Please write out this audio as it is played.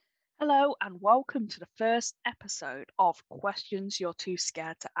Hello and welcome to the first episode of Questions You're Too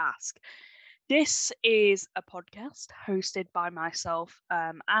Scared to Ask. This is a podcast hosted by myself,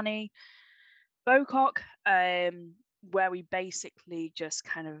 Annie Bocock, where we basically just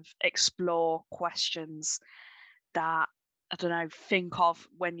kind of explore questions that, think of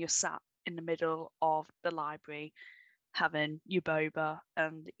when you're sat in the middle of the library having your boba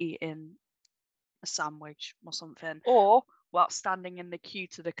and eating a sandwich or something, or while standing in the queue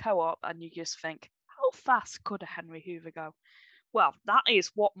to the co-op and you just think, how fast could a Henry Hoover go? Well, that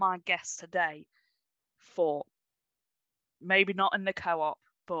is what my guest today thought. Maybe not in the co-op,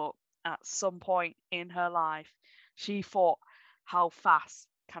 but at some point in her life, she thought, how fast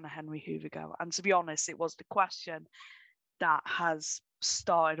can a Henry Hoover go? And to be honest, it was the question that has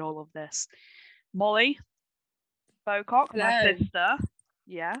started all of this. Molly Bocock, my Hello. sister.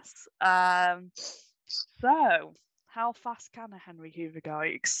 Yes. So, how fast can a Henry Hoover go? Are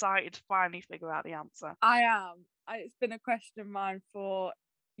you excited to finally figure out the answer? I am. It's been a question of mine for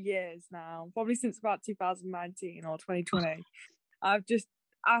years now, probably since about 2019 or 2020. I've just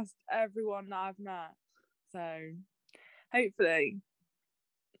asked everyone that I've met. So hopefully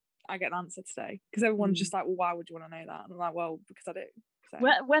I get an answer today because everyone's just like, well, why would you want to know that? And I'm like, well, because I do. So,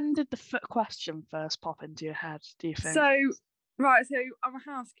 When did the question first pop into your head, do you think? so I'm a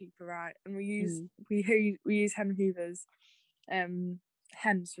housekeeper, right? And we use hen hoovers,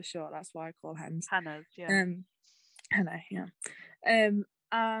 hens for short. That's why I call hens. Hannah's, yeah. Hannah, yeah. And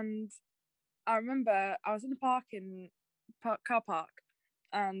I remember I was in the car park,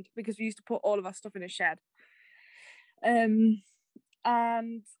 and because we used to put all of our stuff in a shed, and I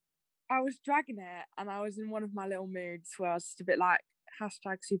was dragging it, and I was in one of my little moods where I was just a bit like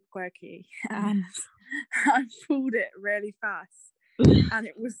 #super quirky, and I pulled it really fast, and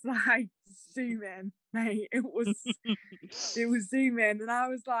it was like zooming, mate. It was zooming, and I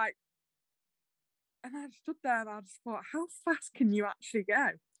was like, and I stood there and I just thought, how fast can you actually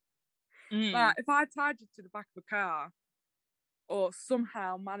go? Like, if I tied you to the back of a car or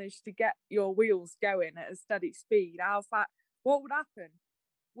somehow managed to get your wheels going at a steady speed, how fast? What would happen?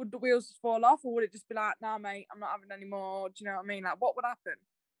 Would the wheels just fall off, or would it just be like, nah, mate, I'm not having any more? Do you know what I mean? Like, what would happen?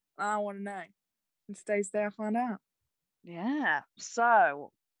 I want to know. And today's the day I find out. Yeah.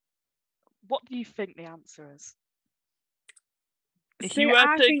 So, what do you think the answer is? If you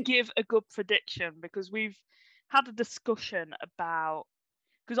were to give a good prediction, because we've had a discussion about,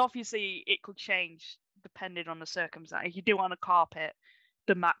 because obviously it could change depending on the circumstance. If you do it on a carpet,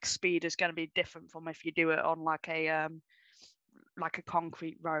 the max speed is going to be different from if you do it on like a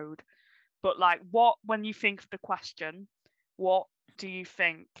concrete road. But like, when you think of the question, what do you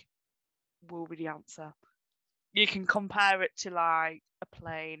think will be the answer? You can compare it to like a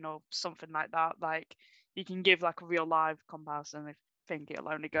plane or something like that. Like, you can give like a real live comparison if you think it'll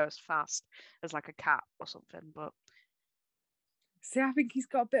only go as fast as like a cat or something. But see, I think he's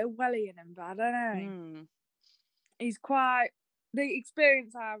got a bit of welly in him, but I don't know. He's quite, the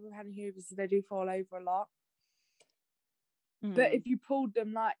experience I have with Henry Hoovers is they do fall over a lot. But if you pulled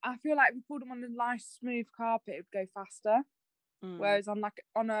them, like, I feel like if you pulled them on a nice smooth carpet, it would go faster. Whereas on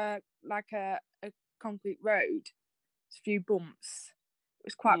a concrete road, it's a few bumps.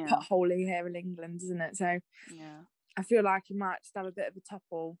 It's quite potholey here in England, isn't it? So yeah, I feel like he might just have a bit of a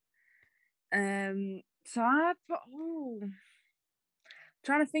topple. So I'd put,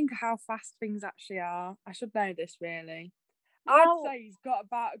 trying to think of how fast things actually are. I should know this, really. I'd say he's got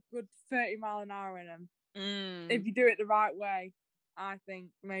about a good 30 mile an hour in him. If you do it the right way, I think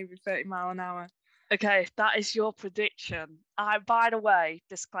maybe 30 mile an hour. Okay, that is your prediction. By the way,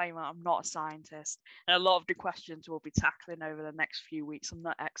 disclaimer, I'm not a scientist, and a lot of the questions we'll be tackling over the next few weeks I'm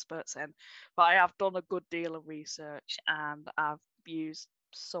not experts in, but I have done a good deal of research and I've used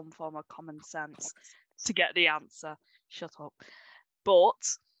some form of common sense to get the answer. Shut up.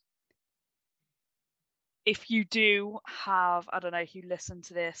 But if you do have, I don't know, if you listen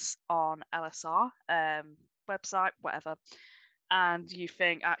to this on LSR, website, whatever, and you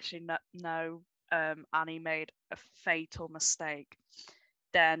think, actually, no, Annie made a fatal mistake,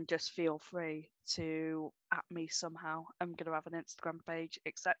 then just feel free to at me somehow. I'm going to have an Instagram page,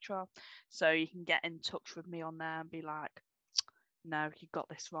 etc. So you can get in touch with me on there and be like, no, you got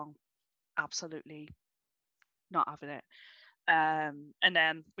this wrong. Absolutely not having it. And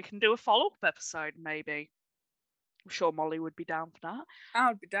then we can do a follow-up episode, maybe. I'm sure Molly would be down for that. I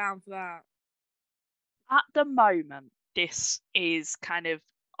would be down for that. At the moment, this is kind of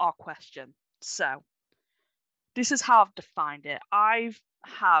our question. So this is how I've defined it. I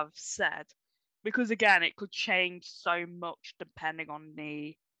have said, because again, it could change so much depending on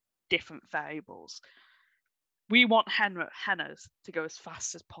the different variables. we want hennas to go as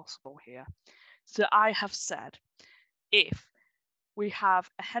fast as possible here. So I have said, if we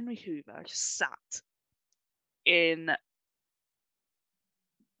have a Henry Hoover just sat in a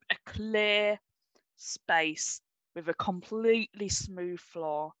clear space with a completely smooth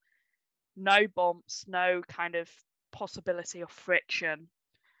floor, no bumps, no kind of possibility of friction,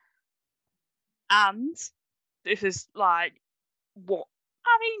 and this is like what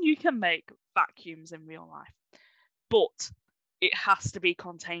I mean, you can make vacuums in real life, but it has to be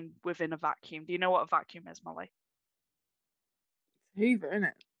contained within a vacuum. Do you know what a vacuum is, Molly? Hoover,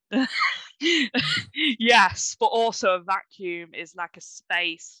 isn't it? Yes, but also a vacuum is like a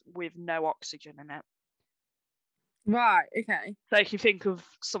space with no oxygen in it. Right, okay. So if you think of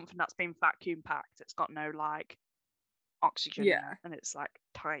something that's been vacuum packed, it's got no like oxygen in it, and it's like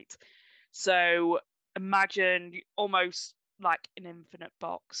tight. So imagine almost like an infinite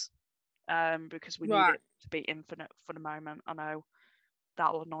box, because we need it to be infinite for the moment. I know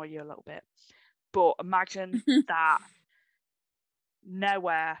that'll annoy you a little bit, but imagine that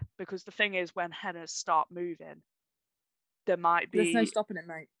nowhere, because the thing is, when hennas start moving, there's no stopping it,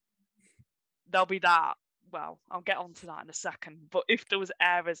 mate. There'll be that. Well, I'll get onto that in a second. But if there was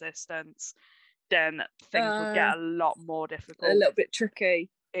air resistance, then things would get a lot more difficult. A little bit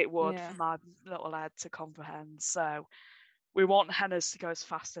tricky. It would, for my little head to comprehend. So we want hennas to go as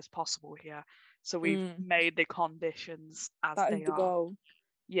fast as possible here. So we've made the conditions as that they is the are. goal.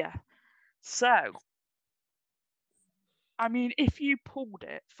 Yeah. So, I mean, if you pulled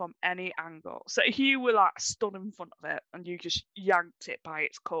it from any angle, so if you were like stood in front of it and you just yanked it by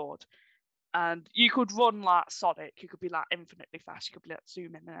its cord, and you could run like Sonic, you could be like infinitely fast, you could be like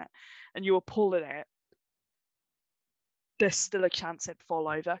zooming in it, and you were pulling it, there's still a chance it'd fall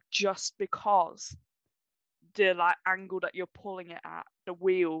over, just because the like angle that you're pulling it at, the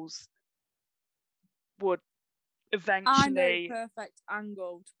wheels would eventually. I know the perfect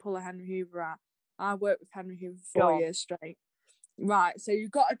angle to pull a Henry Hoover at. I worked with Henry Hoover for 4 years straight. Right, so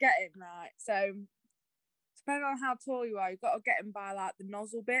you've got to get him right. So depending on how tall you are, you've got to get him by like the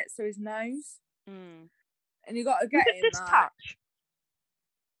nozzle bit, so his nose. And you got to get him like.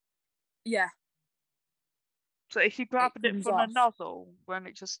 Yeah. So if you grab it from the nozzle, when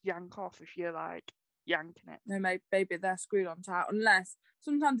it just yank off, if you're like yanking it. No, maybe they're screwed on tight, unless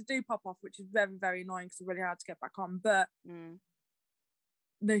sometimes they do pop off, which is very, very annoying because they're really hard to get back on, but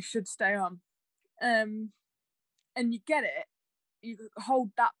they should stay on. And you get it, you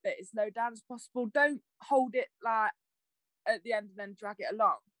hold that bit as low down as possible. Don't hold it like at the end and then drag it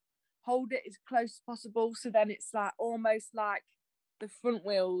along. Hold it as close as possible, so then it's like almost like the front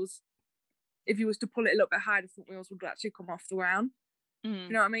wheels, if you was to pull it a little bit higher, the front wheels would actually come off the ground. You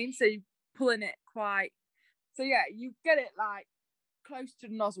know what I mean? So you're pulling it quite. So yeah, you get it like close to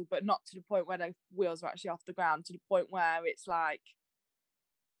the nozzle, but not to the point where the wheels are actually off the ground, to the point where it's like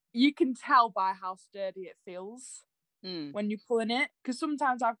you can tell by how sturdy it feels when you're pulling it. Because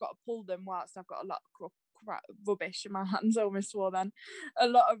sometimes I've got to pull them whilst I've got a lot of rubbish in my hands. I almost swore then. A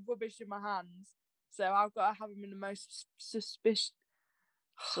lot of rubbish in my hands. So I've got to have them in the most suspicious.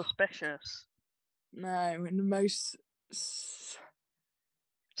 No, in the most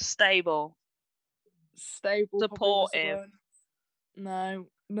stable, supportive. No,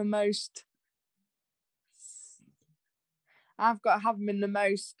 the most. I've got to have them in the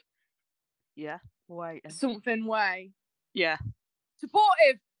most. Yeah, waiting. Something way. Yeah.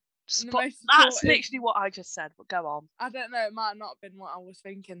 Supportive. That's literally what I just said, but go on. I don't know, it might not have been what I was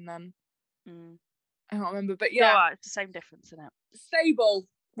thinking then. I can't remember, but yeah. It's alright, it's the same difference, isn't it? Stable,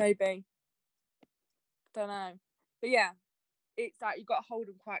 maybe. Don't know. But yeah, it's like you've got to hold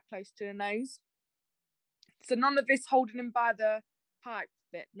him quite close to the nose. So none of this holding him by the pipe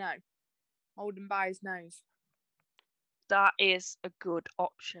bit, no. Hold him by his nose. That is a good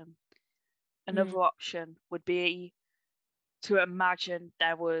option. Another option would be to imagine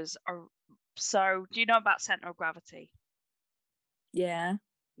there was a. So, do you know about centre of gravity? Yeah.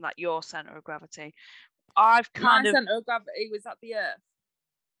 Like your centre of gravity. My centre of gravity was at the Earth.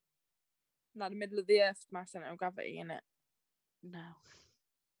 Like the middle of the Earth, my centre of gravity, in it. No.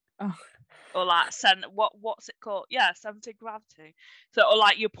 Oh. Or like what's it called? Yeah, centre of gravity. So, or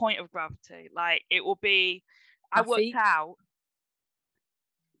like your point of gravity. Like it will be. I worked out.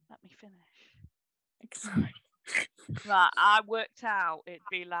 Let me finish. Sorry. Right, I worked out it'd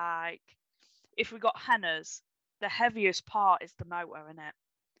be like if we got hennas, the heaviest part is the motor in it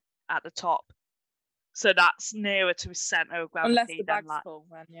at the top. So that's nearer to a centre of gravity. Unless the bag's full,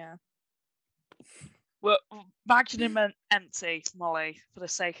 then yeah. Well, imagine him empty, Molly, for the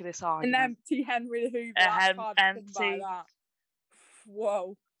sake of this argument. An empty Henry Hoover. That's hard to think by that.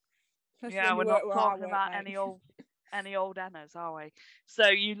 Whoa. Yeah, we're not talking about any old Ennas, are we? So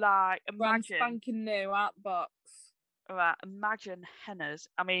you like brand imagine spanking new out the box. right, imagine hennas.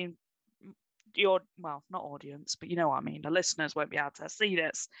 I mean, your well, not audience, but you know what I mean. The listeners won't be able to see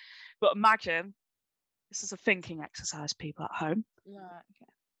this, but imagine this is a thinking exercise, people at home. Right.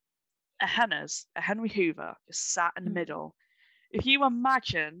 Okay. A Henry Hoover, just sat in the middle. If you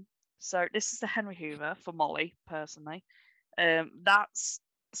imagine, so this is the Henry Hoover for Molly personally. That's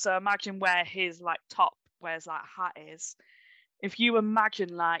so imagine where his like top, where his like hat is. If you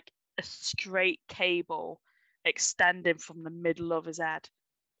imagine like a straight cable extending from the middle of his head,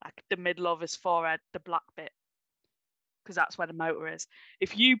 like the middle of his forehead, the black bit, because that's where the motor is.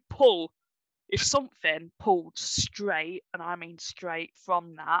 If something pulled straight, and I mean straight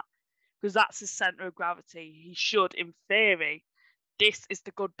from that, because that's his center of gravity, he should, in theory, this is the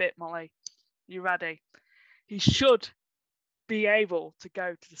good bit, Molly. You ready? He should be able to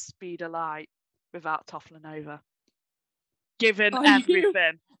go to the speed of light without toppling over. Given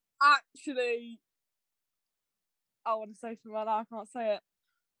everything. Actually, I want to say something like that. I can't say it.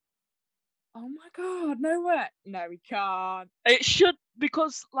 Oh my god, no way. No, we can't. It should,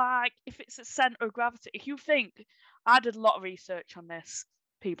 because, like, if it's a centre of gravity, if you think, I did a lot of research on this,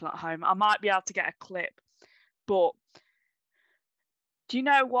 people at home. I might be able to get a clip, but do you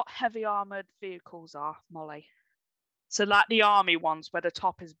know what heavy armoured vehicles are, Molly? So, like the army ones where the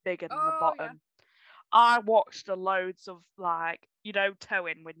top is bigger than the bottom. Yeah. I watched a loads of, like,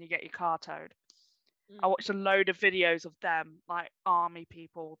 towing when you get your car towed. I watched a load of videos of them, like army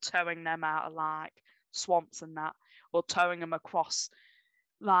people towing them out of like swamps and that, or towing them across,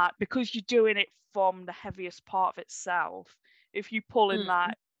 like, because you're doing it from the heaviest part of itself. If you pull in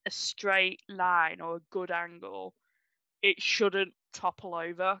like a straight line or a good angle, it shouldn't topple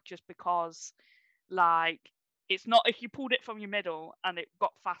over, just because, like, it's not, if you pulled it from your middle and it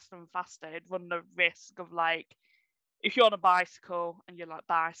got faster and faster, it'd run the risk of, like, if you're on a bicycle and you're like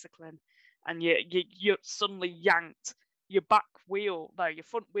bicycling and you're suddenly yanked, your your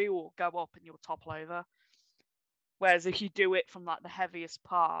front wheel will go up and you'll topple over. Whereas if you do it from like the heaviest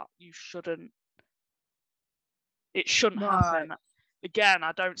part, it shouldn't happen. Again,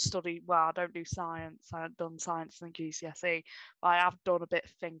 I don't do science. I haven't done science in GCSE, but I have done a bit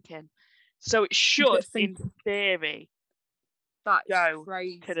of thinking. So it should, in theory, go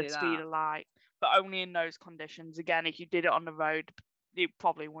to the speed of light, but only in those conditions. Again, if you did it on the road, it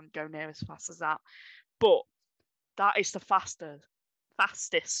probably wouldn't go near as fast as that. But that is the fastest,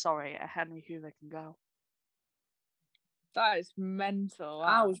 a Henry Hoover can go. That is mental.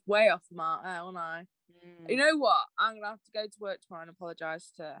 Wow. I was way off the mark there, wasn't I? You know what? I'm going to have to go to work tomorrow and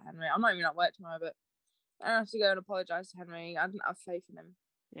apologise to Henry. I'm not even at work tomorrow, but I have to go and apologise to Henry. I didn't have faith in him.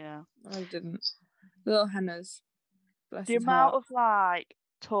 Yeah. I didn't. Little Hennas. Bless the amount of, like,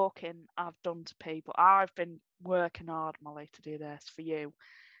 talking I've done to people. I've been working hard, Molly, to do this for you.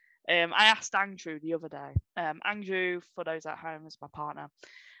 I asked Andrew the other day. Andrew, for those at home, is my partner.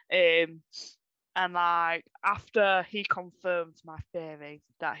 And, like, after he confirmed my theory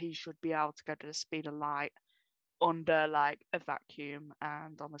that he should be able to go to the speed of light under, like, a vacuum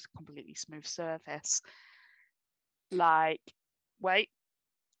and on a completely smooth surface, like, wait,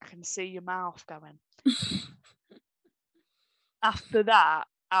 I can see your mouth going. After that,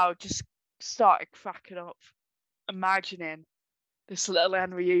 I just started cracking up, imagining this little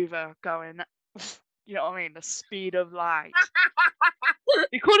Henry Hoover going, you know what I mean, the speed of light.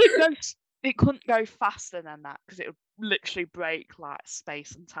 It couldn't go faster than that, because it would literally break like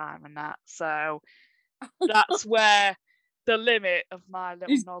space and time and that. So that's where the limit of my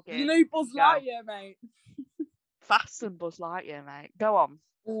little noggin. You know Buzz Lightyear, mate. Faster than Buzz Lightyear, mate. Go on.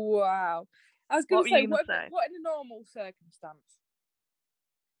 Wow. I was going to say, what in a normal circumstance?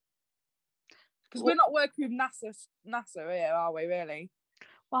 Because we're not working with NASA here, are we, really?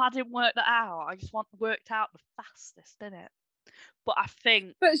 Well, I didn't work that out. I just worked out the fastest, didn't it? But I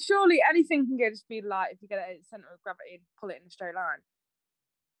think... But surely anything can go to speed of light if you get it at the centre of gravity and pull it in a straight line.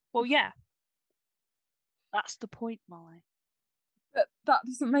 Well, yeah. That's the point, Molly. But that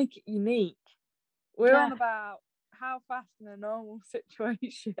doesn't make it unique. We're on about how fast in a normal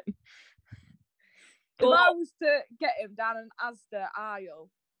situation. If I was to get him down an Asda aisle,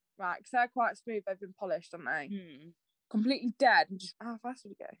 right, because they're quite smooth, they've been polished, haven't they? Completely dead, and just how fast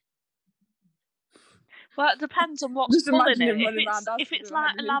would he go? Well, it depends on what's pulling it. If it's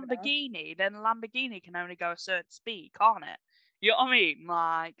like a Lamborghini, then a Lamborghini can only go a certain speed, can't it? You know what I mean?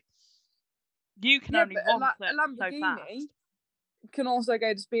 Like, you can only run a Lamborghini can also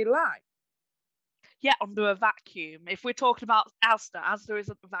go to speed of light. Yeah, under a vacuum. If we're talking about Asda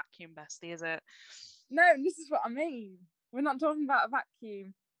isn't a vacuum, bestie, is it? No, this is what I mean. We're not talking about a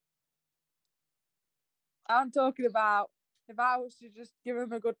vacuum. I'm talking about if I was to just give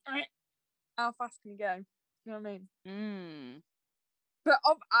him a good, how fast can he go? You know what I mean? But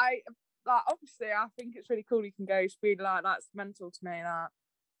obviously, I think it's really cool he can go speed like that's mental to me. That.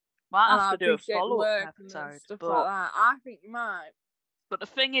 Might And have I to do a appreciate the follow-up work and episode, stuff but like that. I think you might. But the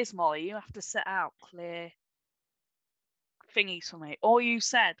thing is, Molly, you have to set out clear thingies for me. All you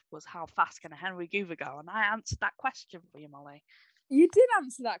said was how fast can a Henry Hoover go, and I answered that question for you, Molly. You did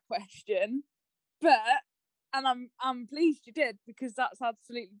answer that question, and I'm pleased you did, because that's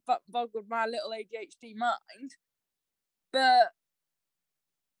absolutely boggled my little ADHD mind. But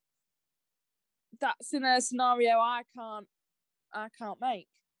that's in a scenario I can't make.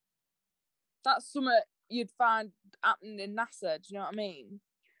 That's something you'd find happening in NASA. Do you know what I mean?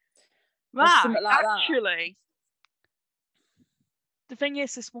 Right, like actually, the thing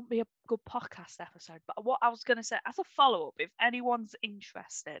is, this won't be a good podcast episode, but what I was going to say, as a follow-up, if anyone's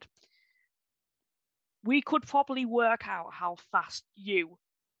interested, we could probably work out how fast you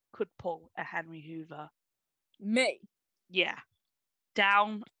could pull a Henry Hoover. Me? Yeah.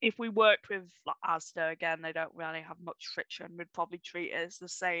 Down, if we worked with like, Asda, again, they don't really have much friction. We'd probably treat it as the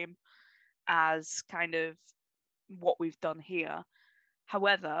same as kind of what we've done here.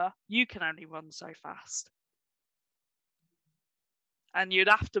 However, you can only run so fast. And you'd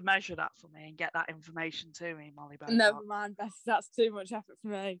have to measure that for me and get that information to me, Molly Bogart. Never mind, that's too much effort for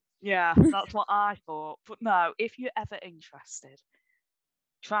me. Yeah, that's what I thought. But no, if you're ever interested,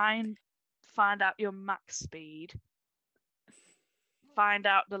 try and find out your max speed. Find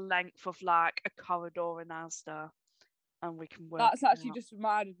out the length of like a corridor in Asda, and we can work. That's actually just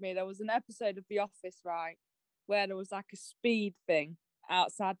reminded me. There was an episode of The Office, right, where there was like a speed thing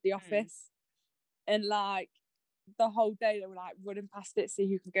outside the office, and like the whole day they were like running past it, see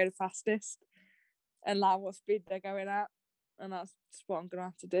who can go the fastest, and like what speed they're going at, and that's just what I'm gonna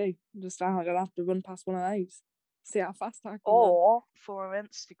have to do. I'm gonna have to run past one of those, see how fast I can run. Or for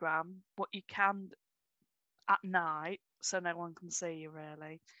Instagram, what you can at night, so no one can see you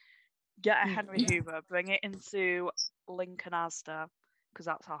really. Get a Henry Hoover, bring it into Lincoln Asda, because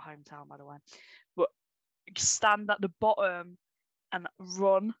that's our hometown, by the way. But stand at the bottom and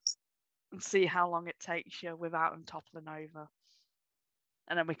run and see how long it takes you without them toppling over.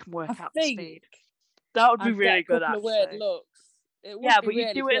 And then we can work out the speed. That would be really good, actually. Weird looks. Yeah, but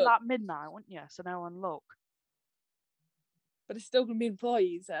you'd do it at like midnight, wouldn't you? So no one look. But it's still going to be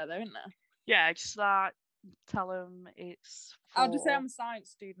employees there, though, isn't there? Yeah, just like tell them it's. I'll just say I'm a science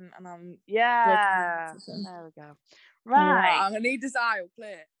student and I'm. Yeah. There we go. Right. I'm going to need this aisle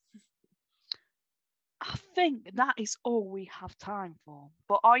clear. I think that is all we have time for.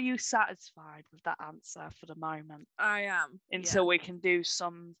 But are you satisfied with that answer for the moment? I am. Until we can do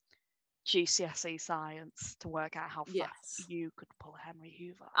some GCSE science to work out how fast you could pull a Henry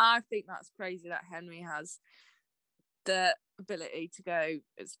Hoover. I think that's crazy that Henry has the ability to go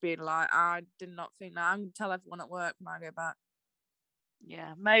at speed like I did not think that. I'm going to tell everyone at work when I go back.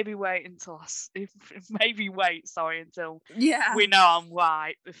 Yeah, maybe wait until until we know I'm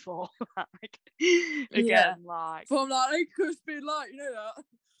right before like again like before I'm like I could speed like you know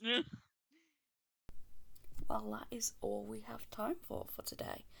that. Well, that is all we have time for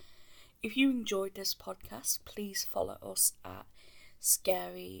today. If you enjoyed this podcast, please follow us at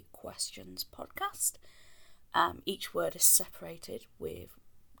Scary Questions Podcast. Each word is separated with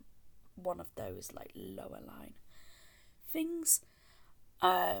one of those like lower line things.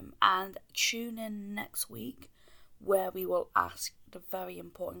 And tune in next week where we will ask the very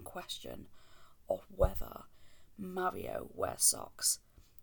important question of whether Mario wears socks.